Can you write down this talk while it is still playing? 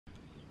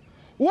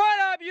What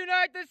up,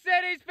 Unite the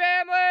Cities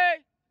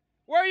family?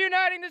 We're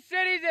uniting the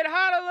cities in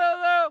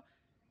Honolulu.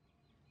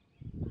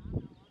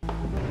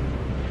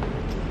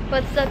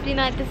 What's up,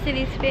 Unite the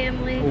Cities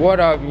family? What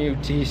up,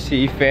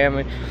 UTC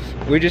family?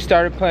 We just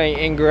started playing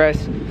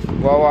Ingress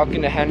while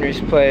walking to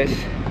Henry's place.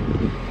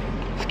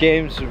 This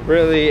game's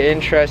really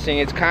interesting.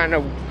 It's kind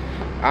of,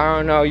 I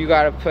don't know, you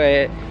gotta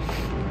play it.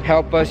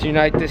 Help us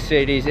unite the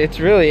cities.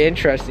 It's really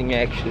interesting,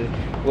 actually.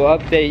 We'll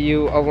update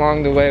you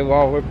along the way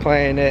while we're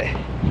playing it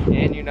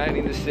and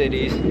uniting the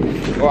cities,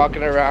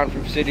 walking around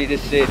from city to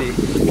city.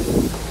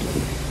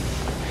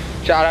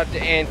 Shout out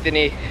to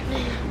Anthony,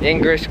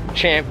 Ingress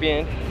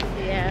champion.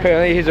 Yeah.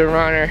 Apparently he's a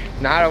runner,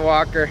 not a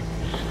walker.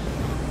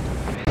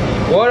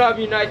 What up,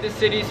 Unite the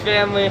Cities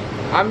family?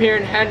 I'm here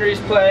in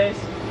Henry's place.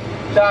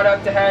 Shout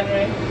out to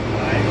Henry.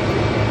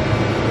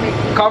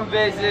 Come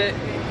visit.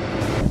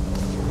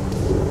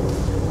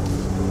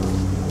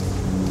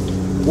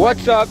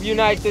 What's up,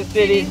 Unite the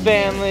Cities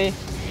family?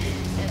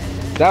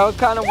 That was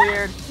kind of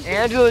weird.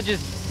 Angela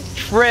just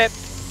tripped.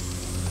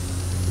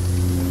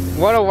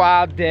 What a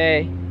wild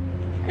day.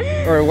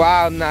 Or a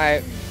wild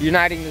night.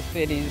 Uniting the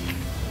cities.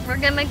 We're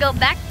gonna go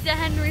back to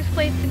Henry's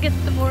place to get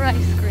some more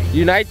ice cream.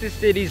 Unite the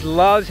Cities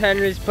loves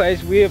Henry's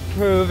place. We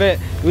approve it.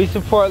 We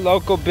support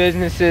local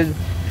businesses.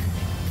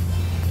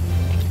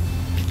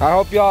 I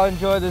hope y'all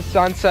enjoy the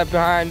sunset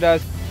behind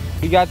us.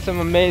 We got some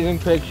amazing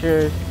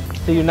pictures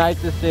to unite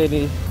the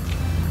cities.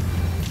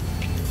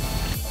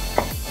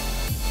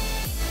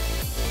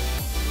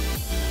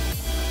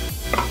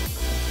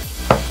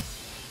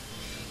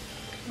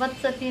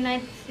 What's up,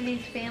 Unite the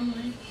Cities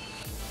family?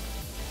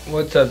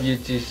 What's up,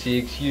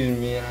 UTC? Excuse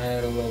me, I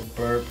had a little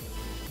burp.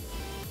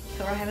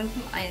 So we're having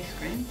some ice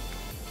cream.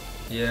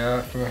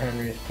 Yeah, from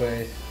Henry's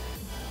place.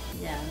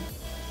 Yeah.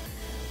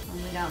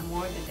 And we got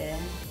more today.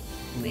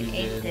 We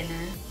ate did.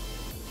 dinner.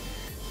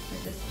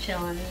 We're just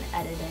chilling,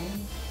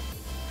 editing.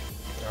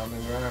 On the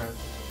ground,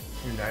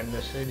 uniting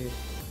the cities.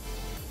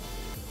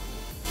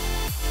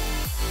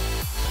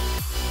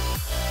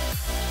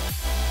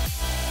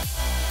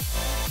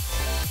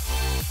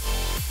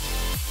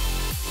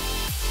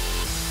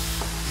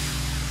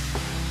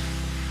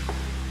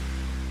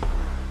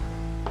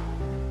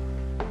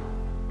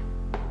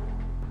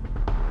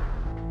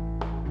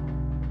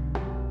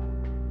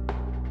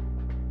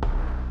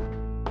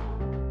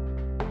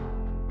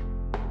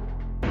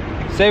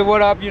 Say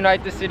what up,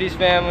 Unite the Cities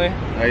family.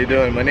 How you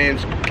doing? My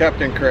name's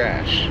Captain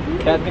Crash.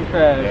 Captain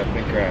Crash.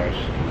 Captain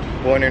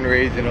Crash. Born and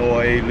raised in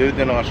OAHU, lived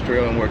in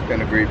Australia and worked on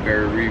the Great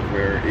Barrier Reef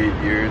for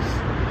 8 years.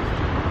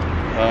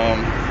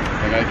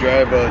 And I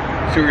drive a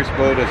tourist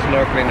boat, a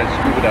snorkeling and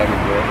scuba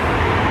diving boat.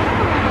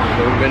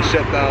 So we've been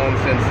shut down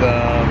since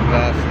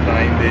last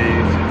 9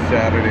 days, since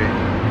Saturday.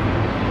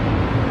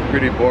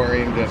 Pretty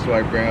boring, that's why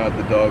I bring out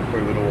the dog for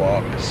a little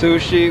walk.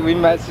 Sushi, we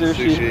met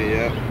Sushi. Sushi,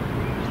 yeah.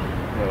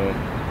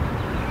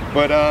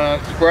 But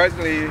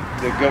surprisingly,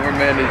 the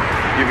government is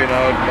giving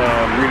out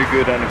really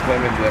good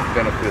unemployment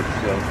benefits.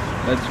 So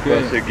that's great.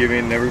 Plus they're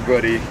giving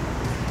everybody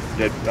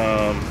that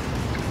I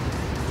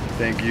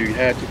think you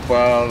had to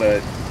file a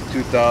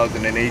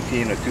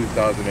 2018 or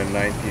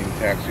 2019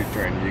 tax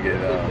return. You get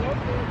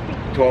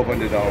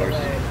 $1,200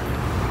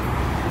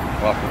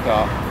 off the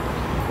top.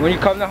 When you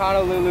come to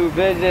Honolulu,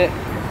 visit.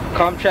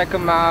 Come check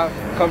them out.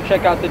 Come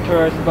check out the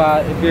tourist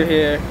spot if you're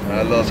here.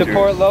 I love support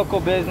tourists. Local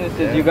businesses.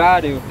 Yeah. You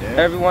got to. Yeah.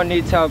 Everyone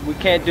needs help. We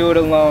can't do it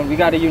alone. We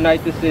got to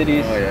unite the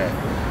cities. Oh yeah.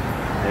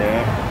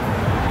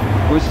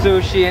 Yeah. With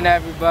Sushi and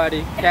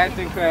everybody.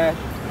 Captain Crash.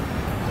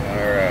 All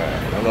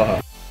right. Aloha.